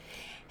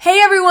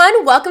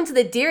everyone. Welcome to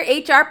the Dear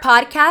HR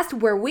podcast,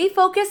 where we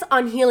focus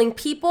on healing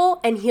people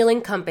and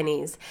healing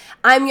companies.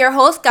 I'm your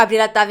host,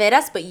 Gabriela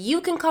Taveras, but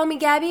you can call me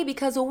Gabby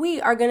because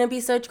we are going to be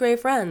such great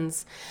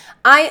friends.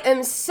 I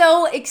am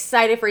so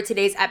excited for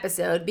today's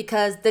episode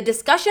because the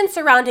discussion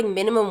surrounding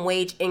minimum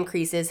wage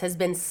increases has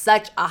been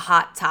such a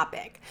hot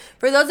topic.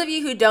 For those of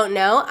you who don't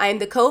know, I am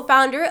the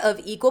co-founder of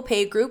Equal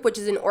Pay Group, which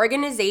is an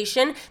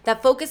organization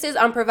that focuses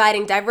on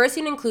providing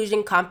diversity and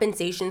inclusion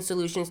compensation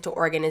solutions to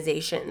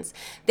organizations.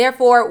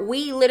 Therefore,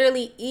 we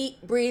literally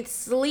eat, breathe,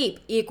 sleep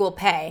equal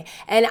pay.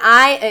 And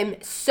I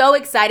am so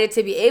excited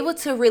to be able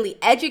to really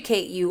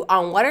educate you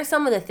on what are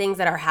some of the things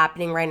that are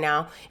happening right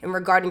now in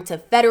regarding to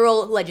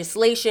federal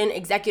legislation,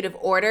 executive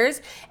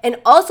orders, and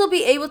also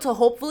be able to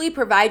hopefully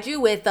provide you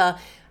with a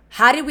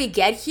how did we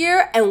get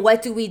here and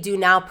what do we do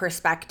now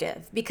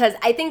perspective? Because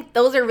I think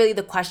those are really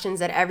the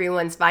questions that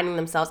everyone's finding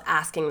themselves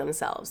asking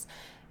themselves.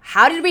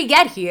 How did we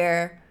get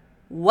here?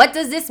 What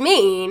does this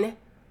mean?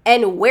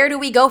 And where do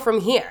we go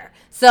from here?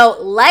 So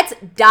let's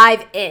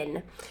dive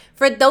in.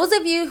 For those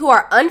of you who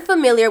are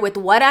unfamiliar with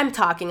what I'm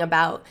talking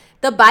about,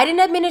 the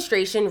Biden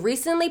administration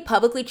recently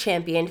publicly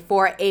championed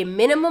for a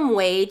minimum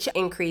wage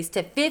increase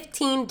to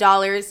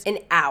 $15 an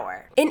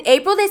hour. In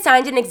April, they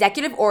signed an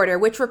executive order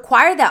which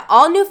required that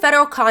all new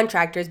federal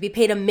contractors be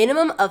paid a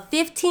minimum of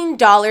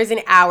 $15 an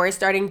hour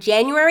starting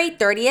January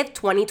 30th,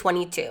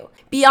 2022.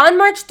 Beyond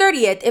March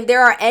 30th, if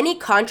there are any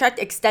contract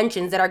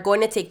extensions that are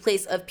going to take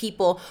place of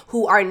people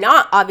who are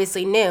not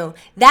obviously new,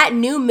 that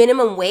new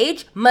minimum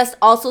wage must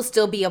also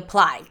still be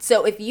applied.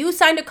 So if you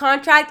signed a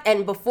contract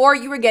and before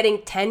you were getting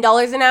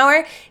 $10 an hour,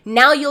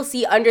 now you'll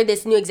see under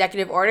this new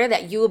executive order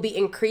that you will be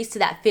increased to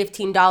that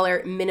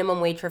 $15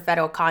 minimum wage for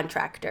federal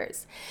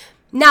contractors.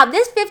 Now,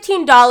 this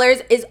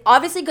 $15 is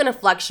obviously going to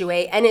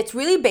fluctuate, and it's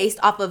really based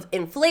off of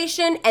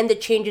inflation and the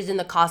changes in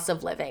the cost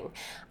of living.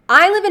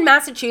 I live in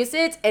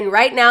Massachusetts, and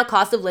right now,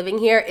 cost of living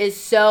here is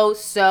so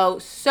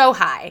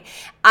high.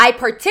 I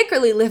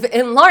particularly live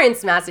in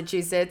Lawrence,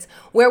 Massachusetts,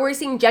 where we're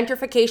seeing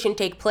gentrification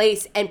take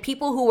place, and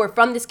people who were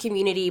from this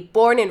community,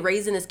 born and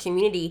raised in this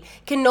community,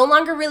 can no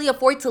longer really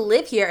afford to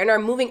live here and are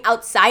moving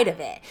outside of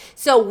it.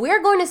 So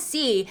we're going to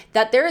see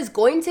that there is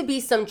going to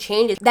be some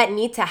changes that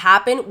need to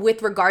happen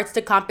with regards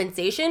to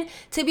compensation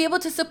to be able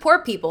to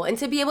support people and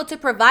to be able to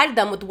provide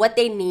them with what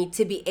they need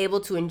to be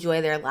able to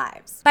enjoy their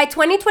lives. By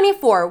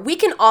 2024, we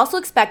can also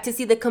expect to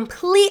see the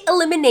complete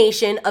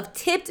elimination of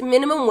tipped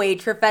minimum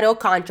wage for federal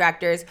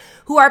contractors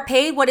who are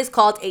paid what is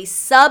called a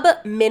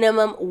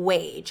sub-minimum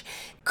wage.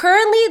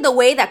 Currently, the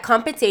way that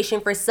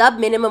compensation for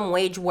sub-minimum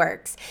wage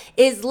works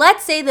is,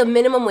 let's say the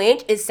minimum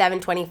wage is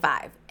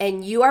 $7.25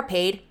 and you are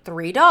paid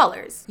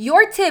 $3.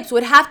 Your tips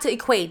would have to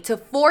equate to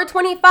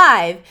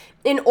 $4.25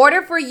 in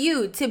order for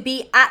you to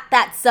be at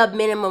that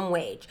sub-minimum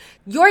wage.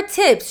 Your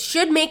tips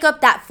should make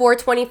up that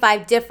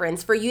 $4.25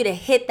 difference for you to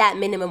hit that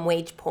minimum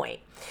wage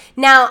point.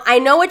 Now, I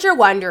know what you're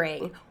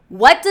wondering.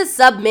 What does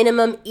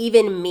sub-minimum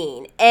even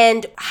mean?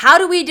 And how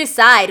do we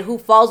decide who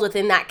falls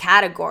within that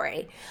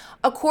category?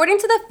 According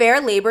to the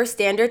Fair Labor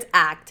Standards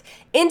Act,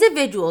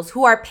 individuals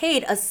who are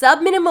paid a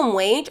sub-minimum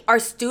wage are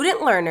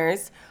student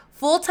learners,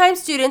 full-time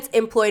students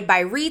employed by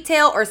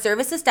retail or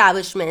service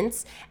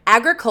establishments,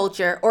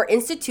 agriculture, or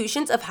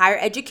institutions of higher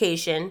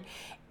education,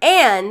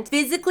 and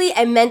physically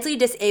and mentally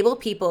disabled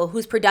people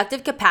whose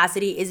productive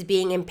capacity is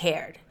being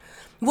impaired.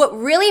 What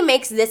really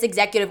makes this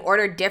executive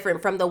order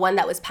different from the one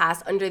that was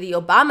passed under the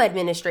Obama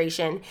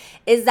administration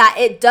is that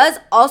it does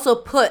also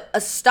put a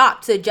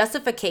stop to the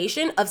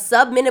justification of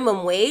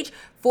sub-minimum wage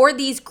for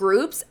these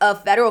groups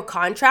of federal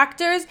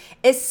contractors,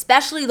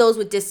 especially those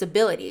with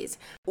disabilities.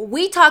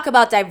 We talk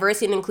about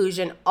diversity and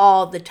inclusion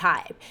all the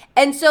time.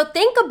 And so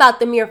think about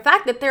the mere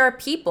fact that there are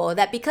people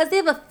that because they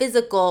have a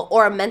physical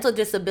or a mental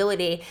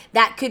disability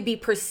that could be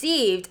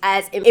perceived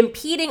as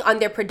impeding on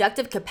their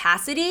productive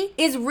capacity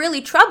is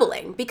really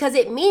troubling, because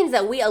it means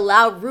that we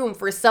allow room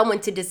for someone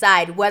to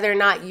decide whether or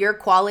not your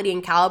quality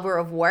and caliber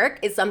of work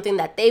is something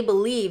that they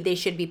believe they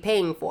should be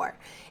paying for.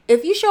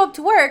 If you show up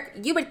to work,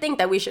 you would think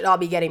that we should all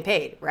be getting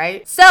paid,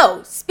 right?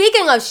 So,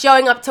 speaking of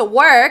showing up to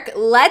work,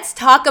 let's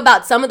talk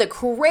about some of the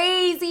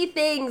crazy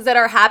things that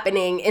are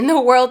happening in the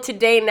world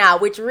today now,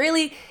 which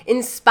really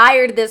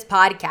inspired this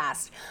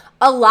podcast.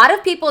 A lot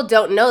of people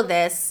don't know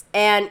this,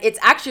 and it's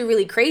actually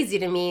really crazy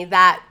to me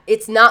that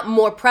it's not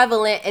more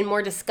prevalent and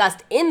more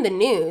discussed in the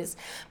news.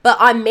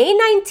 But on May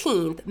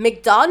 19th,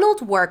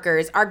 McDonald's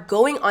workers are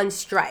going on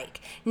strike.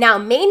 Now,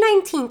 May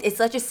 19th is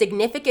such a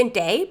significant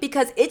day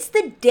because it's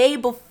the day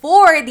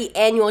before the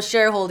annual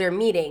shareholder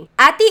meeting.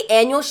 At the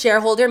annual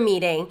shareholder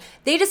meeting,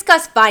 they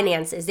discuss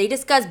finances, they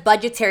discuss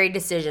budgetary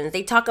decisions,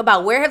 they talk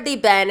about where have they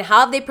been,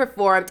 how have they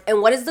performed,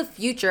 and what is the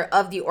future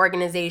of the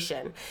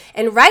organization.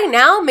 And right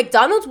now,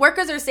 McDonald's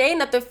workers are saying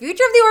that the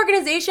future of the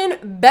organization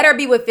better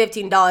be with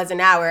 $15 an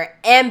hour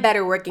and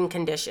better working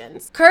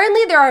conditions.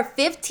 Currently, there are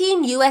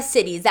 15 U.S.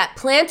 cities that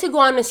plan to go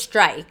on a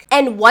strike,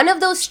 and one of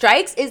those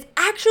strikes is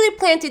actually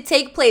planned to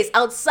take place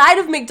outside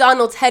of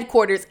McDonald's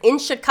headquarters in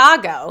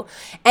Chicago,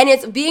 and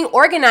it's being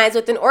organized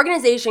with an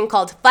organization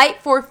called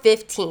Fight for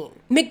 15.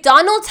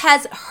 McDonald's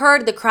has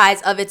heard the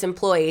cries of its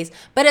employees,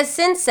 but has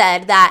since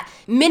said that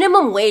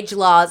minimum wage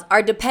laws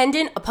are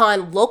dependent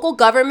upon local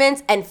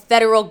governments and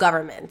federal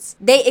governments.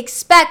 They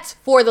expect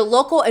for the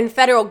local and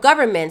federal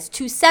governments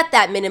to set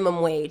that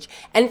minimum wage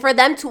and for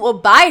them to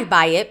abide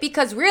by it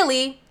because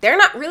really, they're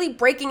not really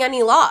breaking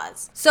any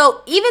laws.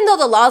 So even though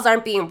the laws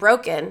aren't being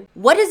broken,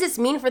 what does this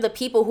mean for the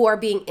people who are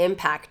being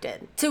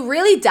impacted? To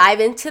really dive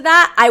into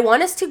that, I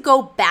want us to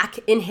go back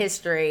in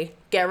history.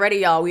 Get ready,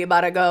 y'all. We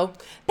about to go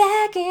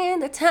back in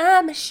the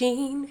time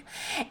machine.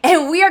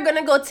 And we are going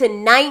to go to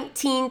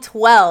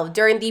 1912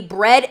 during the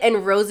Bread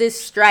and Roses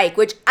strike,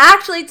 which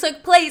actually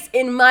took place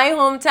in my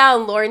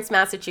hometown, Lawrence,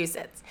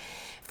 Massachusetts.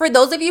 For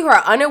those of you who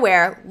are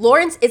unaware,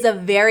 Lawrence is a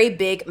very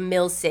big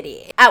mill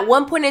city. At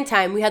one point in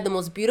time, we had the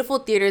most beautiful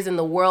theaters in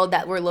the world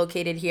that were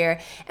located here,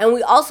 and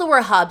we also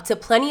were hub to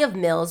plenty of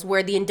mills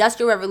where the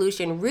Industrial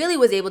Revolution really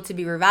was able to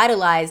be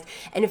revitalized,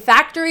 and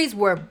factories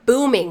were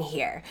booming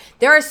here.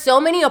 There are so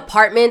many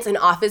apartments and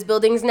office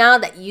buildings now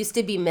that used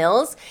to be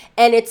mills,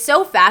 and it's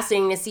so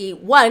fascinating to see,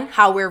 one,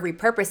 how we're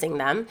repurposing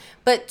them,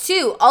 but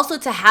two, also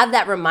to have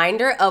that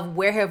reminder of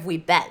where have we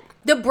been.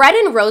 The Bread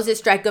and Roses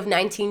strike of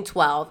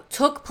 1912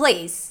 took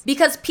place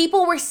because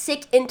people were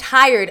sick and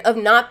tired of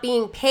not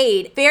being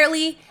paid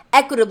fairly,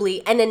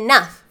 equitably, and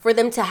enough for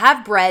them to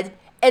have bread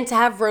and to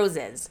have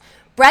roses.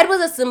 Bread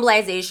was a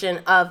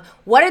symbolization of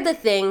what are the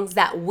things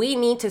that we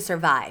need to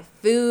survive: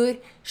 food,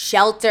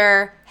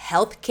 shelter,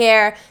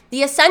 healthcare,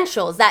 the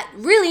essentials that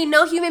really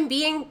no human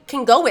being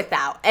can go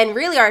without and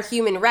really are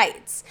human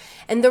rights.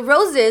 And the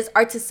roses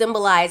are to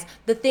symbolize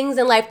the things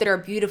in life that are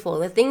beautiful,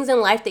 the things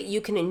in life that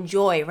you can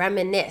enjoy,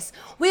 reminisce.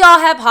 We all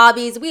have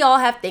hobbies, we all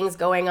have things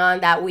going on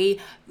that we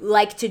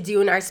like to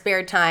do in our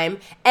spare time.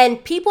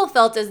 And people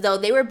felt as though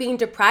they were being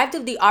deprived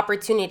of the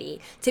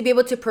opportunity to be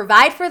able to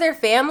provide for their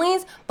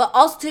families, but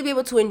also to be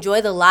able to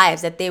enjoy the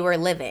lives that they were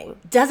living.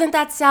 Doesn't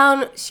that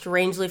sound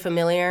strangely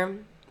familiar?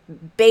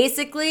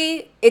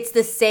 Basically, it's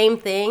the same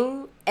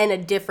thing and a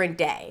different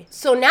day.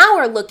 So now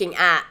we're looking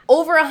at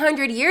over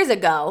 100 years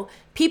ago,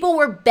 people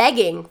were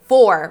begging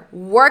for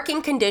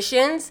working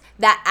conditions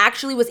that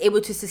actually was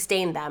able to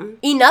sustain them.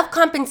 Enough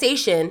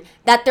compensation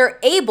that they're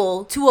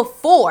able to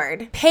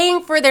afford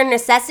paying for their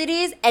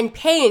necessities and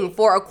paying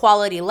for a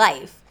quality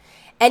life.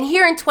 And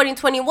here in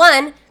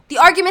 2021, the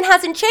argument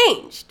hasn't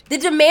changed. The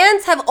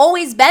demands have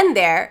always been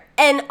there,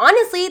 and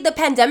honestly, the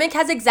pandemic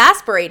has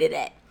exacerbated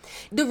it.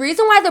 The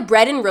reason why the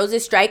Bread and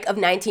Roses strike of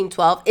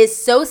 1912 is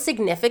so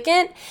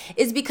significant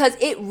is because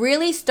it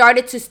really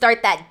started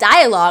that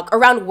dialogue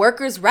around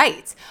workers'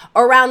 rights,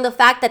 around the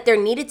fact that there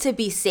needed to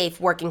be safe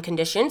working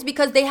conditions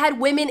because they had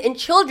women and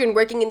children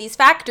working in these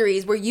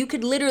factories where you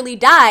could literally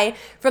die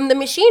from the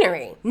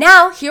machinery.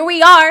 Now, here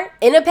we are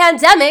in a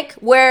pandemic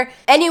where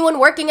anyone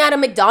working at a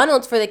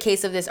McDonald's, for the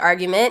case of this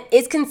argument,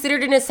 is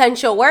considered an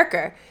essential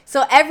worker.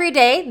 So every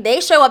day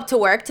they show up to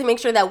work to make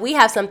sure that we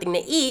have something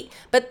to eat,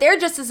 but they're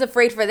just as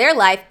afraid for their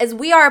life as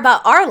we are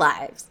about our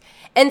lives.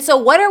 And so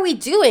what are we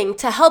doing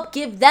to help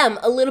give them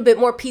a little bit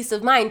more peace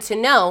of mind to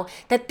know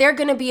that they're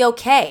going to be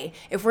okay?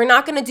 If we're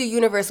not going to do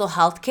universal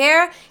health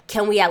care,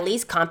 can we at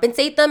least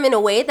compensate them in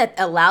a way that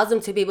allows them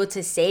to be able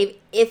to save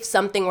if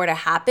something were to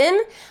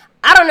happen?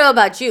 I don't know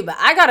about you, but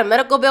I got a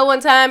medical bill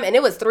one time and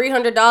it was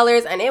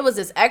 $300, and it was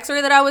this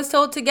x-ray that I was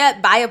told to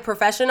get by a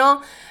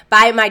professional,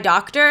 by my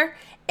doctor.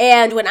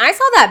 And when I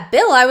saw that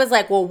bill, I was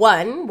like, well,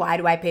 one, why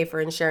do I pay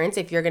for insurance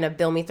if you're going to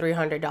bill me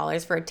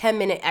 $300 for a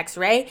 10-minute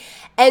x-ray?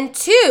 And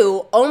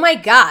two, oh my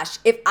gosh,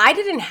 if I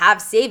didn't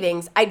have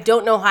savings, I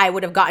don't know how I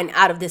would have gotten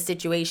out of this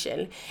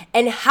situation.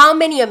 And how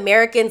many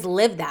Americans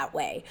live that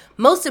way?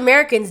 Most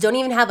Americans don't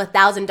even have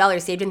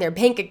 $1,000 saved in their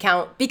bank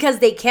account because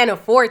they can't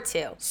afford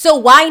to. So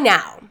why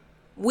now?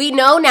 We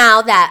know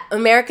now that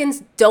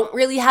Americans don't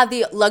really have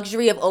the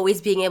luxury of always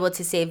being able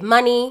to save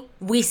money.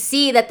 We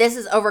see that this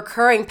is a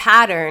recurring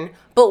pattern,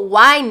 but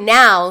why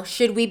now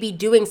should we be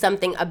doing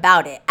something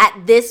about it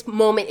at this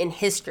moment in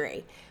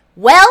history?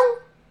 Well,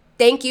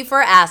 thank you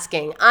for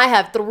asking. I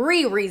have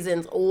 3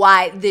 reasons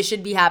why this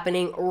should be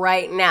happening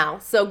right now.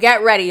 So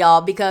get ready,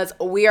 y'all, because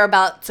we are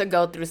about to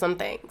go through some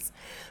things.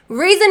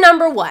 Reason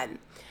number 1.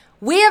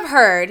 We have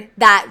heard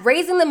that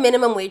raising the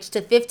minimum wage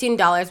to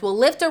 $15 will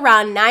lift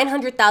around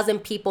 900,000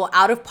 people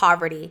out of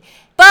poverty.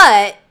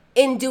 But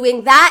in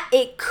doing that,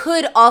 it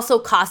could also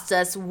cost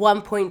us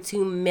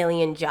 1.2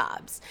 million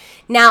jobs.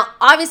 Now,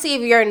 obviously,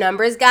 if you're a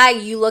numbers guy,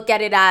 you look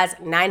at it as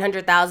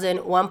 900,000,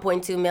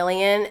 1.2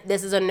 million.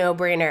 This is a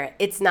no-brainer.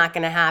 It's not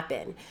going to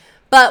happen.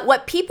 But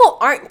what people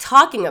aren't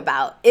talking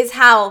about is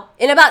how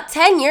in about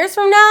 10 years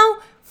from now,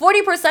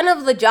 40%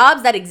 of the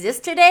jobs that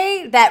exist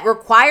today that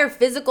require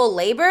physical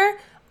labor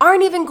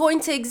aren't even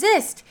going to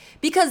exist,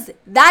 because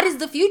that is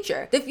the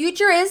future. The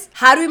future is,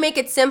 how do we make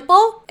it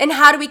simple and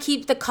how do we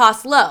keep the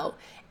cost low?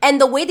 And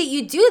the way that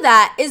you do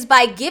that is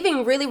by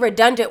giving really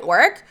redundant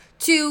work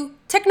to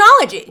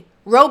technology,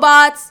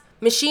 robots,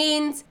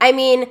 machines. I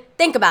mean,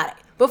 think about it.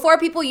 Before,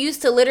 people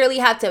used to literally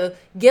have to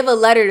give a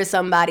letter to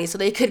somebody so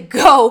they could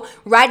go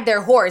ride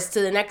their horse to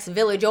the next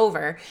village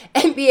over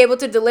and be able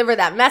to deliver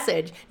that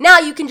message. Now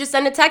you can just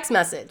send a text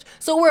message.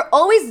 So we're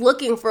always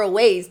looking for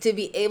ways to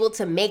be able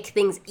to make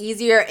things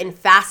easier and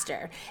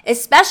faster,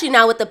 especially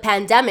now with the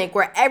pandemic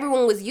where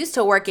everyone was used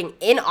to working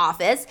in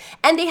office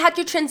and they had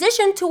to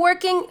transition to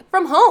working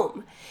from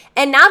home.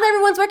 And now that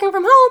everyone's working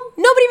from home,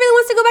 nobody really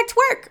wants to go back to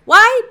work.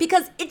 Why?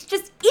 Because it's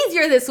just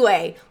easier this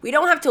way. We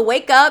don't have to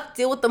wake up,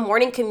 deal with the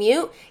morning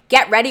commute,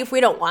 get ready if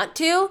we don't want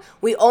to.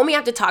 We only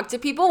have to talk to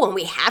people when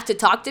we have to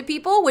talk to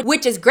people,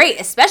 which is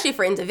great, especially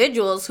for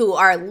individuals who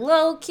are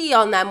low-key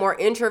on that more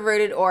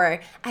introverted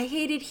or I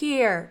hate it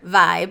here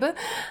vibe.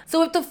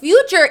 So if the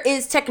future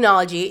is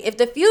technology, if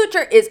the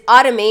future is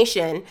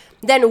automation,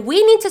 then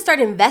we need to start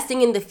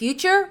investing in the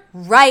future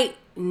right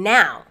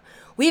now.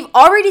 We've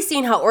already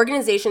seen how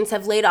organizations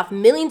have laid off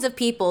millions of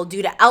people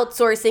due to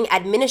outsourcing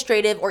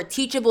administrative or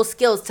teachable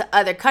skills to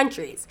other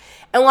countries.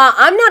 And while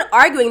I'm not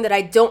arguing that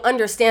I don't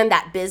understand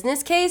that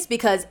business case,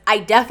 because I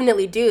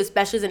definitely do,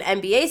 especially as an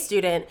MBA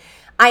student,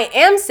 I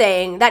am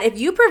saying that if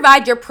you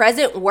provide your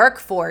present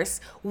workforce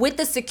with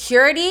the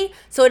security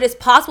so it is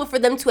possible for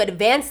them to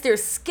advance their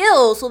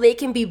skills so they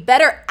can be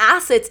better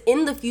assets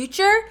in the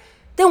future,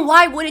 then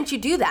why wouldn't you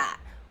do that?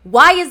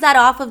 Why is that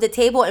off of the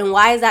table and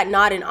why is that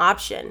not an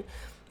option?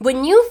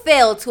 When you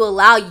fail to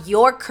allow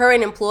your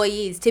current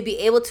employees to be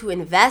able to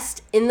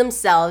invest in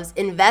themselves,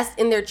 invest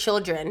in their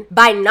children,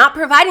 by not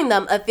providing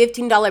them a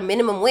 $15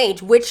 minimum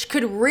wage, which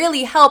could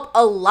really help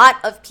a lot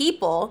of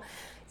people,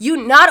 you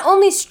not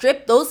only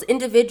strip those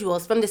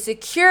individuals from the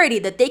security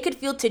that they could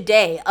feel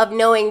today of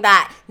knowing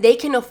that they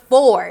can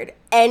afford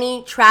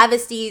any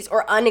travesties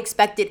or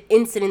unexpected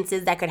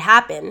incidences that could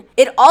happen,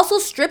 it also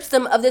strips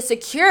them of the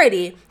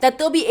security that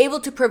they'll be able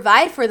to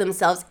provide for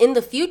themselves in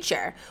the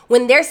future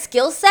when their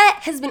skill set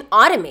has been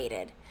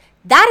automated.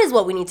 That is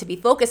what we need to be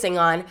focusing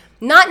on,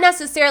 not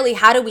necessarily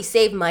how do we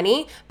save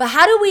money, but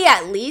how do we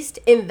at least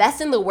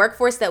invest in the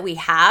workforce that we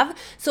have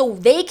so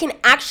they can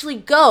actually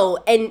go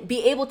and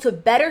be able to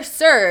better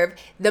serve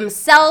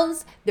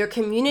themselves, their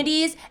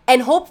communities,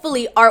 and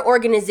hopefully our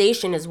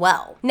organization as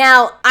well.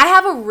 Now, I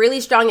have a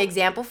really strong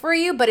example for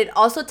you, but it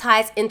also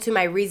ties into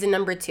my reason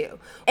number 2.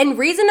 And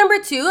reason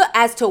number 2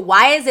 as to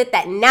why is it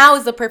that now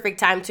is the perfect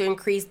time to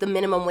increase the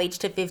minimum wage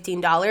to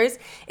 $15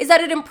 is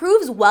that it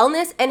improves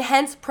wellness and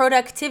hence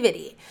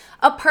productivity.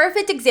 A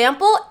perfect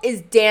example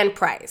is Dan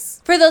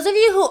Price. For those of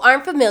you who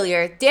aren't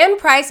familiar, Dan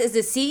Price is the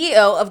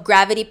CEO of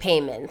Gravity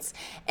Payments.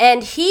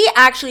 And he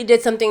actually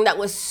did something that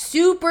was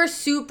super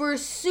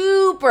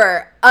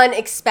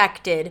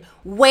unexpected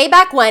way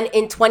back when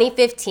in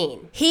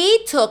 2015.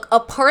 He took a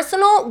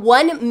personal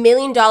 $1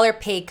 million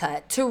pay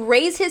cut to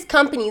raise his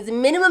company's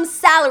minimum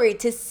salary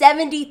to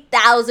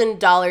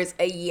 $70,000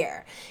 a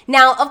year.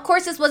 Now, of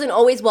course, this wasn't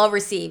always well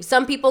received.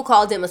 Some people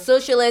called him a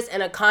socialist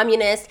and a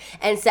communist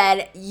and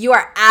said, you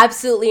are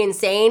absolutely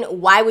insane.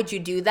 Why would you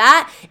do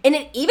that? And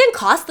it even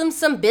cost them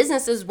some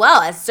business as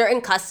well, as certain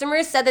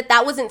customers said that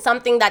that wasn't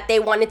something that they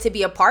wanted to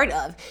be a part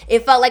of.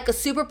 It felt like a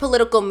super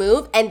political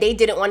move and they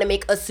didn't want to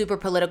make a super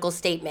political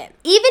statement.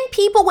 Even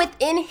people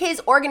within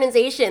his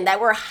organization that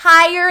were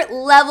higher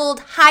leveled,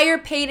 higher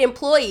paid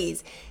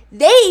employees,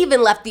 they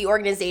even left the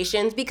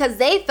organizations because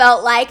they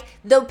felt like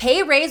the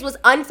pay raise was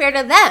unfair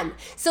to them.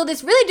 So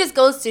this really just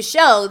goes to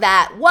show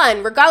that,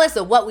 one, regardless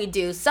of what we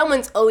do,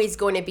 someone's always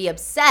going to be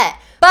upset.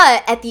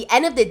 But at the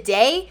end of the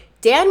day,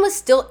 Dan was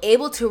still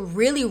able to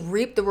really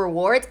reap the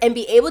rewards and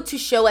be able to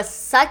show us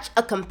such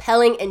a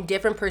compelling and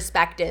different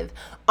perspective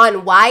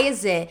on why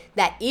is it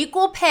that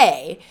equal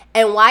pay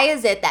and why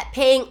is it that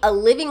paying a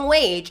living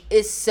wage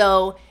is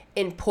so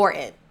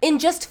important. In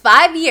just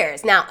 5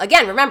 years, now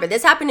again, remember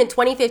this happened in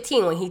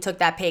 2015 when he took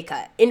that pay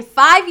cut. In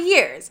 5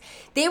 years,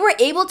 they were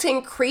able to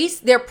increase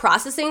their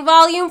processing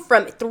volume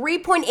from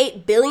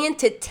 $3.8 billion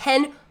to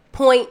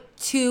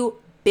 $10.2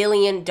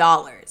 billion.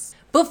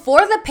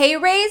 Before the pay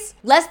raise,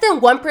 less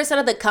than 1%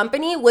 of the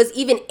company was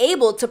even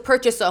able to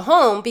purchase a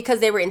home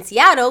because they were in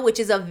Seattle, which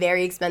is a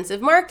very expensive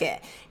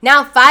market.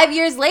 Now, 5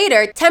 years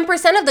later,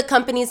 10% of the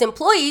company's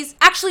employees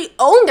actually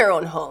own their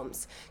own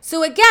homes.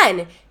 So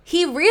again,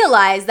 he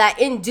realized that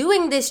in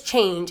doing this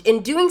change,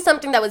 in doing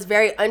something that was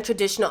very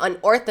untraditional,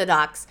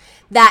 unorthodox,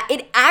 that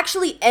it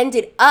actually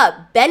ended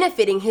up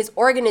benefiting his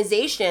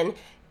organization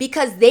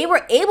because they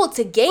were able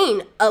to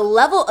gain a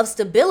level of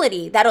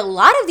stability that a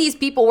lot of these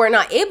people were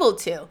not able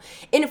to.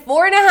 In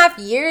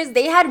 4.5 years,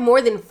 they had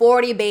more than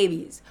 40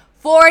 babies.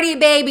 40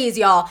 babies,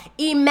 y'all.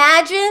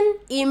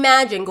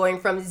 Imagine going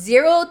from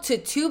 0 to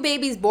 2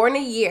 babies born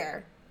a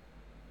year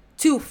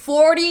to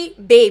 40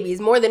 babies,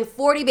 more than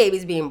 40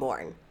 babies being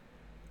born.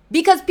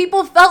 Because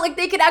people felt like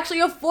they could actually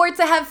afford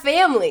to have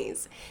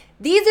families.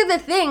 These are the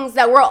things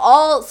that we're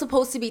all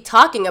supposed to be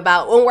talking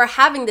about when we're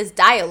having this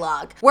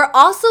dialogue. We're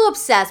also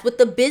obsessed with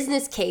the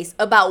business case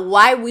about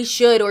why we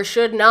should or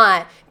should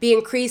not be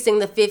increasing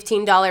the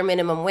 $15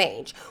 minimum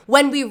wage,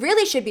 when we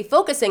really should be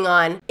focusing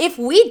on, if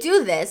we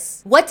do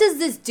this, what does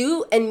this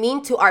do and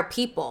mean to our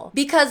people?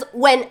 Because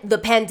when the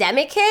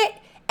pandemic hit,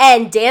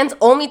 And Dan's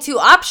only two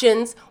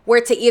options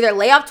were to either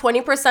lay off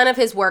 20% of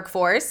his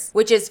workforce,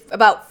 which is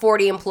about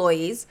 40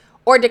 employees,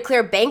 or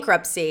declare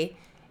bankruptcy.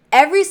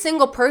 Every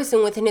single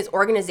person within his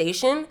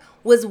organization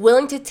was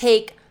willing to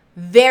take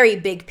very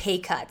big pay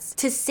cuts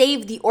to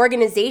save the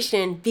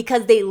organization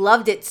because they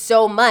loved it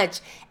so much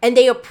and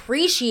they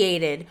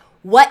appreciated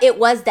what it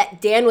was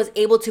that Dan was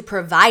able to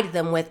provide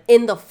them with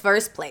in the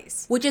first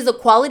place, which is a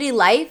quality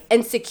life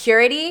and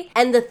security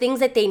and the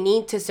things that they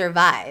need to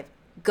survive.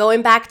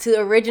 Going back to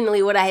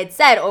originally what I had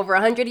said over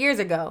 100 years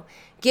ago,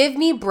 give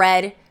me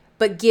bread,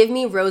 but give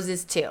me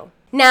roses too.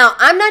 Now,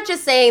 I'm not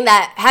just saying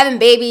that having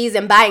babies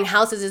and buying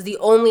houses is the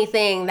only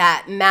thing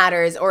that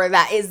matters or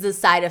that is the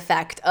side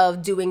effect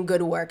of doing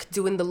good work,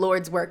 doing the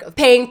Lord's work, of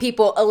paying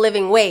people a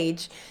living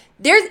wage.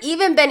 There's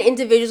even been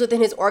individuals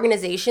within his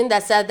organization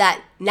that said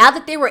that now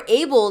that they were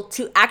able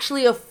to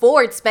actually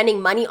afford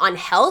spending money on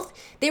health,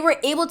 they were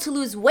able to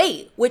lose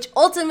weight, which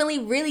ultimately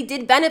really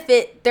did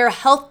benefit their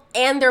health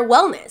and their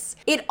wellness.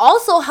 It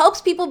also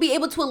helps people be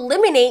able to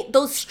eliminate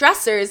those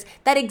stressors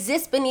that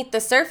exist beneath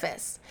the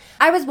surface.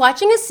 I was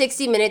watching a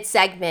 60-minute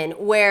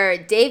segment where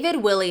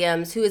David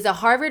Williams, who is a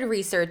Harvard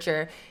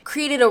researcher,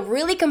 created a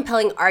really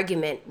compelling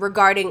argument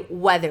regarding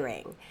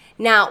weathering.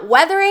 Now,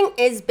 weathering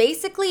is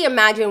basically,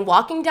 imagine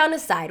walking down a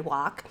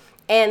sidewalk,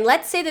 and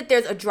let's say that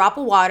there's a drop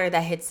of water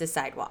that hits the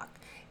sidewalk.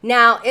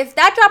 Now, if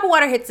that drop of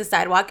water hits the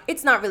sidewalk,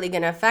 it's not really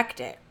going to affect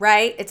it,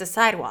 right? It's a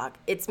sidewalk.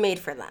 It's made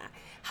for that.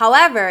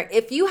 However,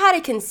 if you had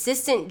a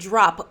consistent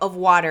drop of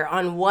water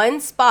on one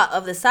spot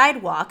of the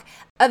sidewalk,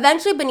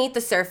 eventually beneath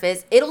the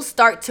surface, it'll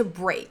start to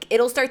break.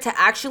 It'll start to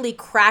actually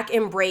crack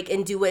and break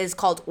and do what is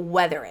called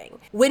weathering.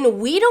 When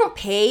we don't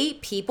pay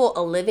people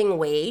a living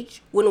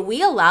wage, when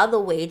we allow the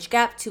wage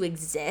gap to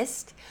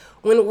exist,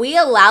 when we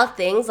allow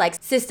things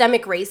like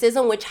systemic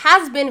racism, which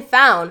has been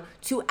found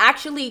to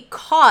actually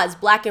cause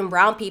Black and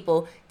brown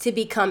people to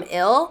become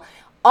ill,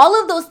 all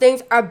of those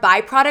things are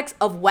byproducts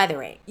of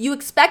weathering. You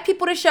expect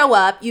people to show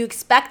up. You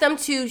expect them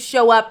to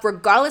show up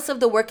regardless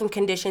of the working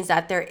conditions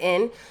that they're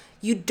in.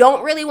 You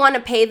don't really want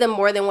to pay them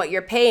more than what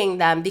you're paying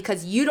them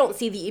because you don't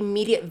see the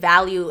immediate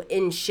value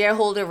in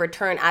shareholder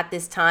return at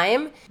this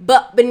time.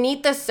 But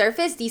beneath the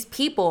surface, these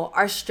people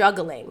are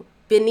struggling.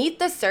 Beneath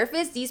the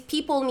surface, these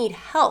people need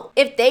help.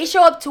 If they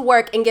show up to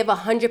work and give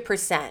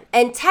 100%,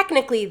 and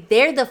technically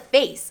they're the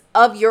face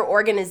of your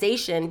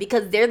organization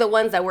because they're the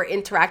ones that we're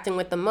interacting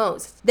with the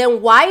most,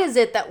 then why is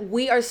it that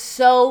we are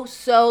so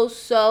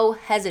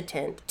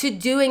hesitant to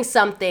doing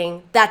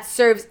something that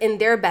serves in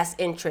their best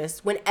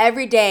interest when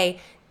every day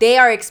they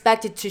are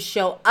expected to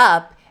show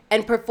up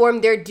and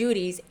perform their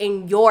duties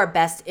in your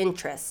best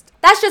interest?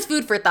 That's just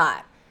food for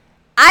thought.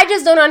 I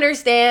just don't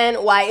understand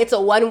why it's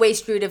a one-way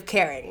street of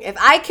caring. If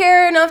I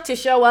care enough to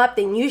show up,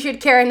 then you should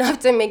care enough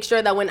to make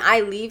sure that when I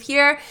leave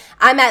here,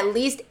 I'm at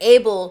least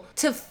able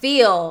to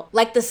feel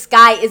like the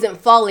sky isn't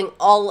falling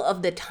all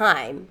of the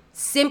time,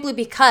 simply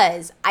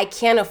because I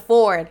can't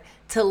afford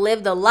to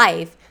live the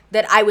life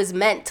that I was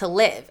meant to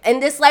live.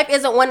 And this life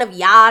isn't one of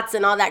yachts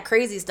and all that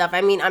crazy stuff. I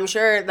mean, I'm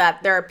sure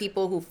that there are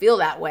people who feel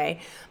that way.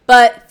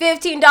 But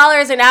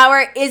 $15 an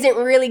hour isn't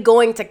really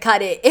going to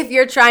cut it if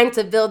you're trying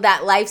to build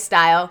that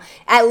lifestyle,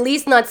 at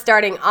least not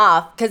starting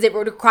off, because it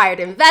would require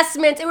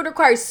investments. It would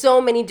require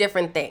so many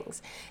different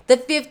things. The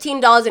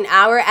 $15 an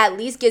hour at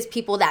least gives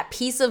people that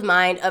peace of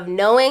mind of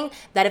knowing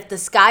that if the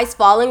sky's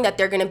falling, that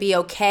they're going to be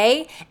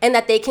okay and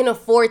that they can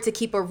afford to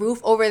keep a roof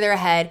over their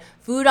head,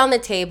 food on the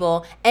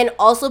table, and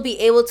also be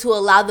able to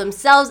allow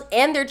themselves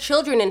and their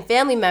children and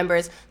family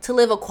members to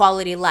live a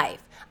quality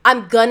life.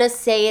 I'm gonna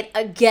say it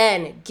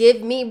again.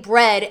 Give me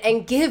bread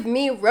and give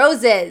me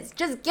roses.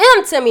 Just give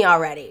them to me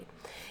already.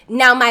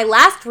 Now, my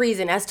last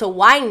reason as to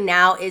why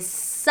now is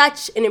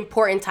such an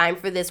important time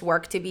for this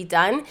work to be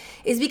done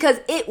is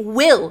because it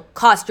will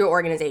cost your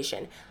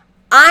organization.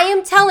 I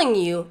am telling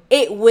you,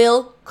 it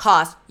will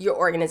cost your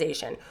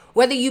organization.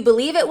 Whether you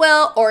believe it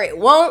will or it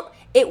won't,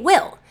 it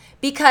will.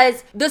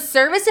 Because the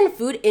service and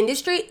food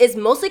industry is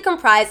mostly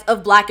comprised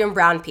of Black and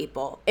brown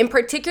people, in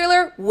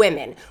particular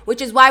women,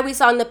 which is why we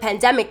saw in the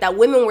pandemic that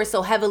women were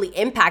so heavily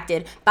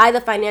impacted by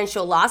the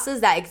financial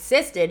losses that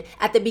existed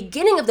at the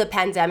beginning of the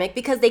pandemic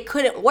because they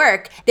couldn't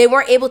work. They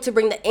weren't able to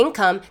bring the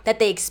income that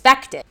they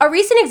expected. A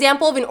recent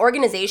example of an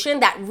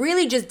organization that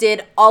really just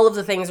did all of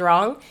the things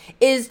wrong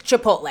is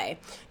Chipotle.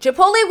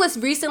 Chipotle was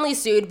recently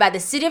sued by the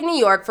city of New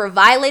York for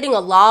violating a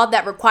law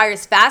that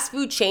requires fast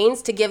food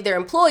chains to give their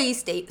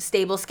employees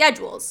stable schedules.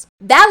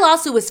 That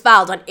lawsuit was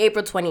filed on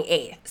April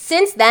 28th.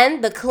 Since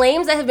then, the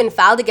claims that have been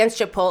filed against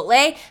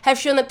Chipotle have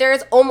shown that there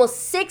is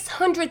almost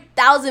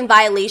 600,000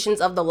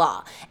 violations of the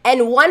law,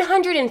 and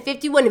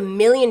 $151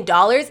 million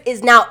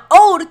is now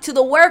owed to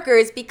the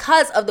workers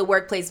because of the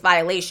workplace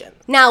violation.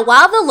 Now,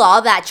 while the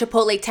law that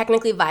Chipotle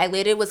technically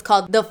violated was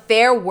called the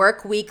Fair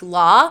Work Week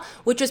Law,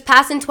 which was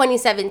passed in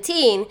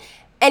 2017,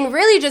 and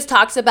really just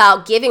talks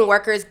about giving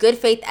workers good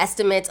faith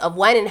estimates of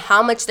when and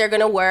how much they're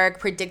going to work,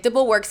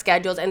 predictable work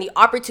schedules, and the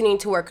opportunity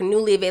to work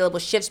newly available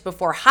shifts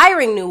before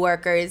hiring new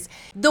workers,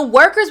 the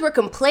workers were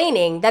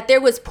complaining that there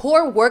was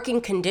poor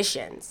working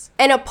conditions.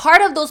 And a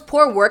part of those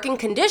poor working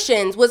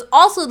conditions was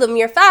also the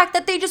mere fact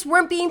that they just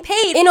weren't being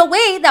paid in a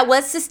way that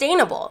was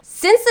sustainable.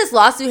 Since this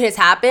lawsuit has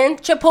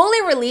happened,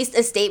 Chipotle released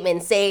a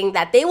statement saying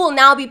that they will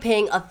now be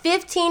paying a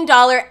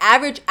 $15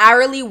 average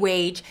hourly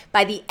wage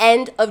by the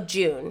end of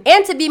June.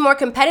 And to be more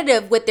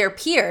competitive with their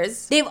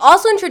peers, they've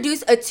also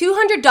introduced a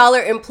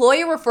 $200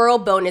 employee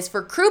referral bonus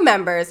for crew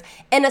members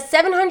and a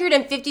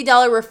 $750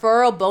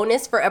 referral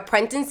bonus for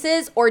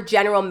apprentices or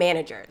general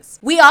managers.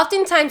 We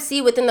oftentimes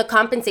see within the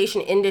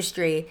compensation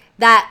industry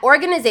that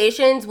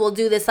organizations will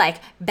do this like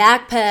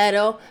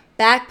backpedal.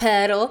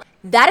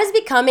 That is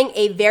becoming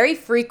a very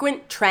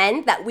frequent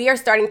trend that we are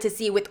starting to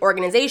see with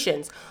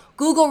organizations.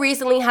 Google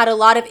recently had a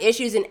lot of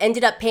issues and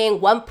ended up paying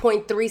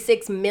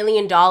 $1.36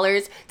 million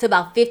to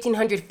about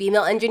 1,500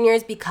 female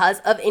engineers because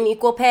of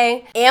unequal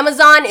pay.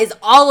 Amazon is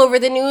all over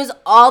the news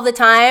all the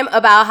time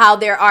about how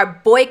there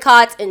are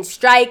boycotts and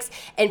strikes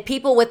and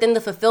people within the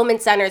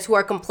fulfillment centers who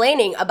are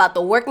complaining about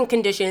the working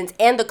conditions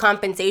and the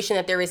compensation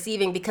that they're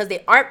receiving because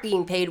they aren't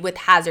being paid with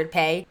hazard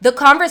pay. The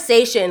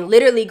conversation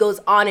literally goes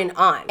on and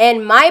on.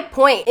 And my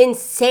point in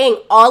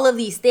saying all of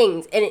these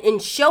things and in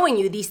showing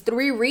you these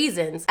 3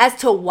 reasons as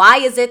to why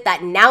is it that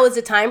now is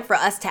the time for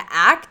us to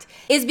act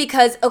is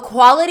because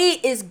equality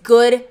is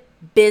good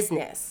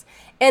business.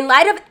 In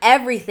light of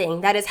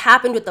everything that has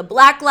happened with the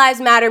Black Lives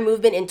Matter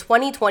movement in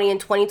 2020 and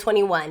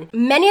 2021,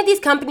 many of these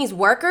companies'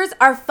 workers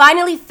are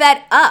finally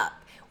fed up.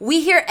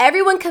 We hear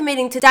everyone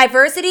committing to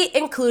diversity,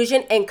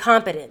 inclusion, and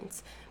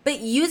competence. But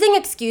using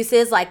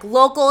excuses like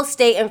local,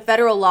 state, and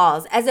federal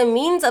laws as a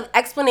means of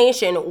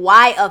explanation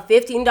why a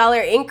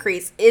 $15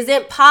 increase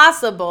isn't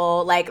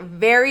possible, like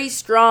very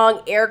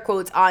strong air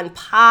quotes on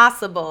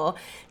possible,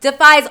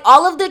 defies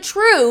all of the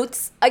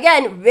truths,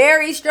 again,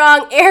 very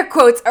strong air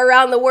quotes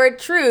around the word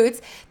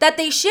truths, that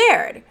they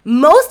shared.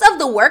 Most of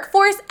the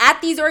workforce at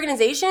these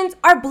organizations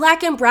are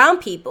Black and brown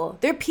people.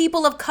 They're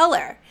people of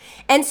color.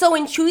 And so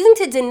in choosing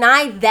to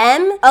deny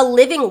them a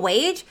living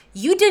wage,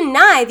 you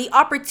deny the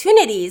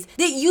opportunities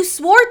that you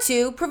swore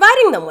to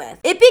providing them with.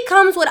 It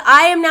becomes what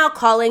I am now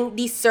calling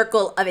the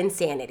circle of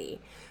insanity,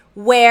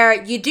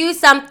 where you do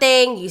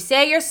something, you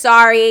say you're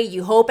sorry,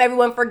 you hope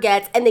everyone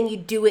forgets, and then you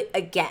do it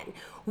again.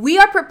 We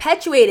are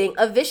perpetuating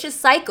a vicious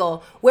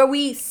cycle where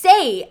we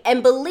say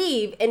and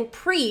believe and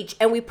preach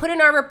and we put in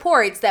our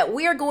reports that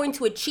we are going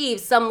to achieve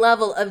some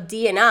level of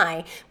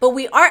D&I, but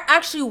we aren't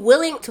actually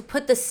willing to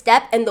put the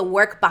step and the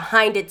work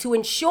behind it to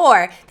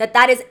ensure that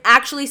that is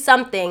actually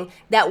something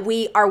that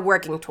we are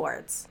working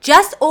towards.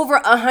 Just over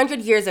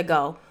 100 years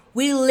ago,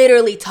 we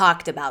literally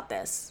talked about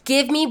this.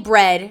 Give me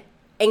bread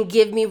and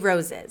give me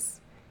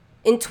roses.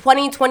 In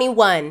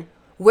 2021,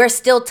 we're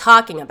still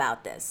talking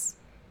about this.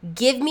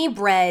 Give me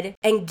bread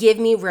and give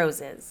me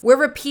roses. We're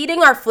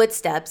repeating our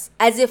footsteps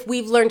as if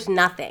we've learned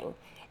nothing.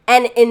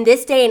 And in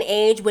this day and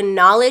age, when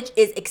knowledge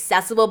is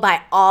accessible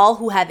by all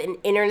who have an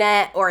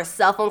internet or a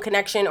cell phone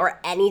connection or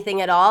anything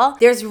at all,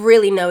 there's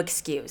really no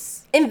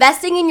excuse.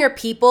 Investing in your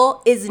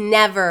people is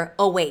never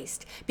a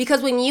waste,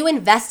 because when you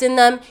invest in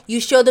them, you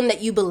show them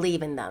that you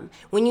believe in them.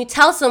 When you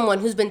tell someone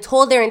who's been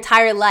told their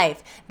entire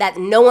life that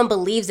no one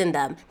believes in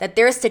them, that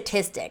they're a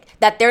statistic,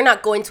 that they're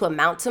not going to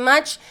amount to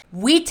much,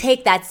 we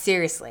take that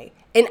seriously.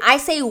 And I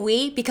say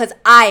we because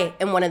I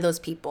am one of those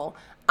people.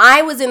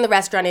 I was in the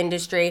restaurant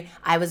industry.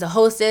 I was a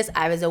hostess.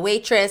 I was a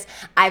waitress.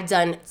 I've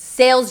done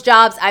sales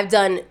jobs. I've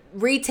done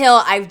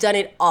retail. I've done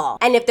it all.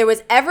 And if there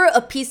was ever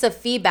a piece of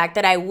feedback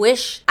that I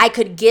wish I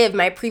could give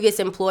my previous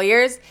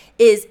employers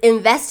is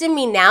invest in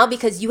me now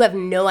because you have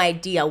no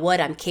idea what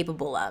I'm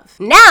capable of.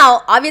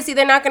 Now, obviously,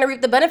 they're not going to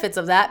reap the benefits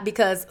of that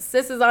because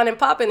sis is on and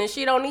popping and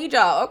she don't need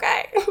y'all,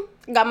 okay?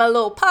 Got my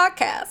little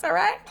podcast, all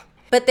right?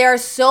 But there are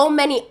so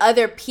many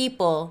other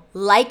people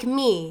like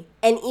me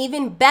and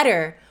even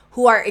better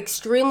who are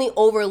extremely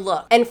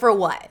overlooked. And for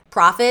what?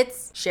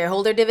 Profits,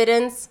 shareholder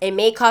dividends. It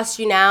may cost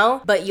you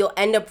now, but you'll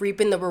end up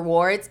reaping the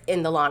rewards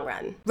in the long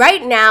run.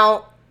 Right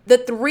now, the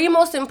 3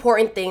 most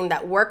important things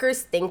that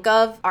workers think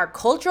of are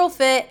cultural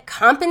fit,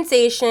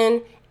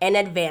 compensation, and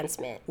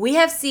advancement. We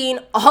have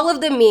seen all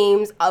of the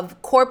memes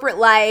of corporate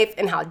life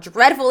and how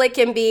dreadful it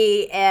can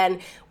be.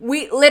 And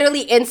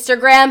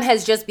Instagram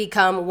has just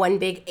become one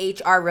big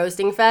HR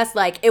roasting fest.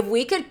 Like, if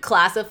we could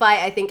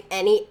classify, I think,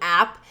 any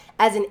app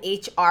as an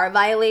HR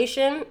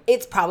violation,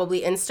 it's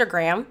probably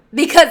Instagram,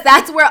 because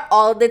that's where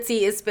all of the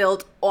tea is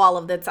spilled all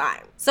of the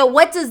time. So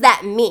what does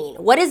that mean?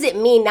 What does it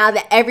mean now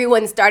that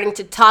everyone's starting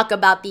to talk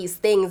about these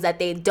things that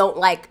they don't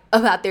like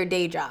about their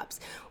day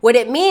jobs? What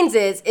it means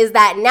is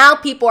that now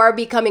people are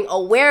becoming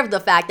aware of the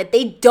fact that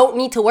they don't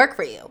need to work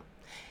for you.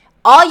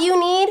 All you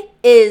need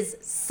is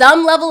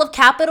some level of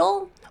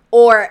capital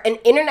or an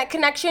internet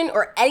connection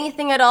or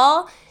anything at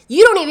all.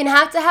 You don't even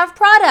have to have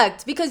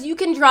product because you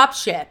can drop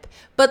ship.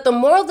 But the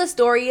moral of the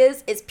story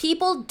is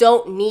people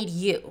don't need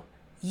you.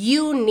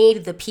 You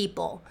need the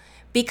people.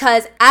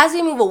 Because as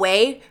we move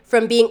away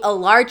from being a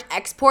large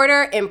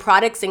exporter in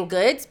products and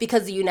goods,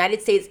 because the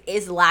United States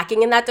is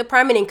lacking in that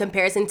department in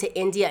comparison to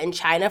India and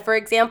China, for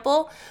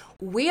example,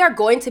 we are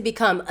going to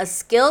become a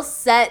skill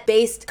set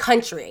based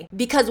country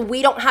because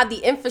we don't have the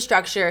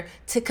infrastructure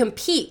to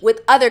compete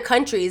with other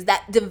countries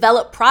that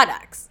develop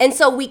products. And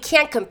so we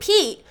can't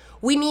compete.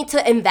 We need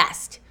to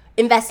invest.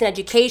 Invest in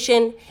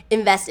education,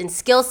 invest in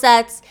skill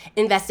sets,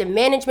 invest in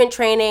management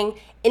training,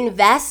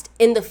 invest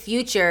in the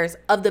futures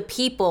of the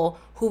people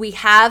who we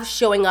have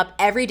showing up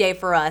every day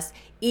for us,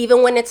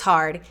 even when it's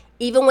hard,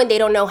 even when they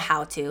don't know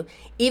how to,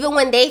 even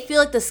when they feel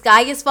like the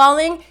sky is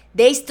falling,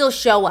 they still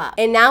show up.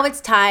 And now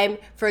it's time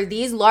for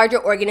these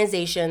larger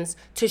organizations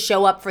to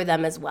show up for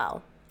them as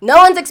well. No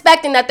one's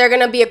expecting that they're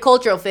gonna be a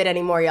cultural fit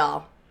anymore,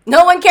 y'all.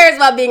 No one cares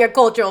about being a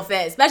cultural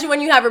fit, especially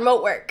when you have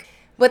remote work.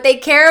 What they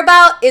care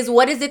about is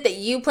what is it that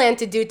you plan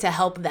to do to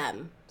help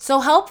them.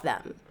 So help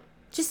them.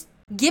 Just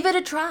give it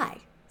a try.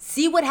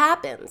 See what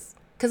happens.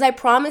 Because I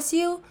promise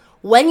you,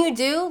 when you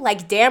do,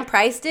 like Dan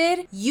Price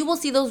did, you will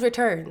see those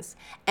returns.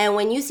 And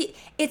when you see,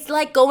 it's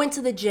like going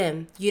to the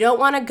gym. You don't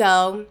want to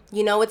go.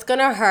 You know it's going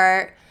to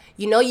hurt.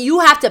 You know you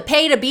have to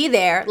pay to be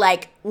there.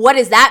 Like, what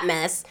is that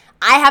mess?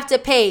 I have to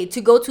pay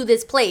to go to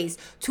this place,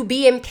 to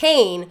be in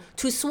pain,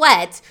 to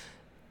sweat,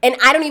 and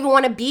I don't even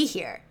want to be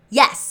here.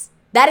 Yes,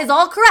 that is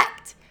all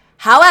correct.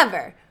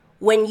 However,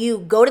 when you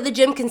go to the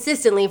gym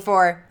consistently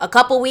for a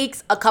couple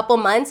weeks, a couple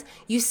months,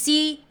 you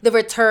see the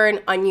return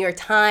on your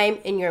time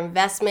and your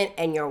investment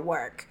and your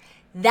work.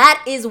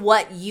 That is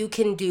what you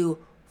can do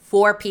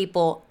for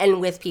people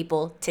and with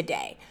people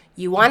today.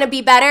 You want to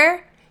be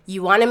better?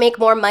 You want to make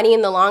more money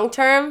in the long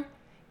term?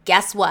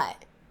 Guess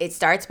what? It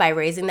starts by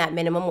raising that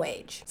minimum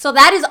wage. So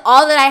that is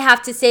all that I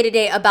have to say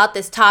today about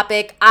this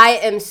topic. I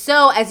am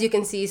so, as you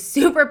can see,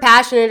 super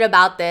passionate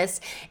about this.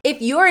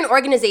 If you're an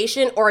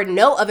organization or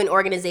know of an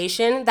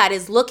organization that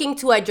is looking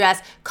to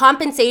address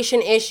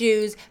compensation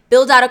issues,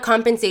 build out a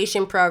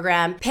compensation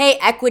program, pay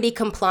equity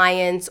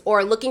compliance,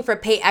 or looking for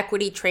pay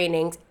equity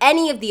trainings,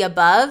 any of the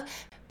above,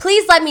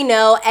 please let me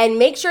know and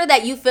make sure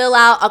that you fill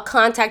out a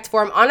contact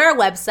form on our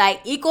website,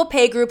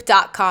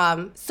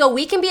 equalpaygroup.com, so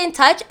we can be in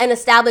touch and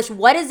establish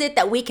what is it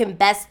that we can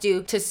best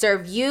do to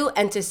serve you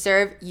and to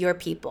serve your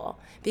people.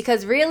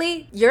 Because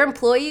really, your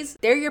employees,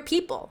 they're your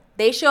people.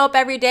 They show up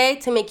every day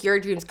to make your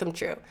dreams come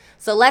true.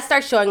 So let's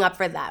start showing up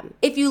for them.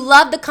 If you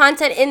love the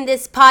content in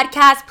this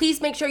podcast,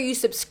 please make sure you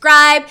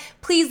subscribe.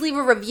 Please leave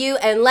a review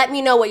and let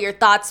me know what your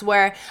thoughts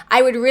were.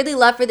 I would really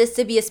love for this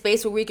to be a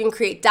space where we can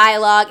create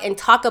dialogue and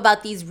talk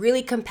about these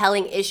really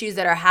compelling issues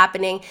that are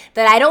happening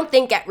that I don't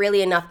think get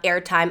really enough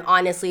airtime,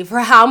 honestly, for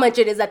how much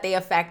it is that they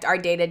affect our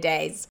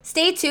day-to-days.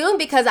 Stay tuned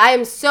because I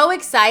am so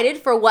excited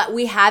for what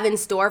we have in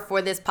store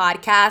for this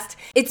podcast.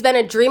 It's been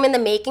a dream in the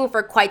making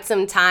for quite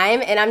some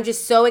time, and I'm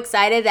just so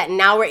excited that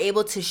now we're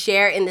able to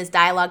share in this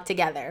dialogue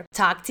together.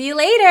 Talk to you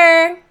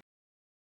later.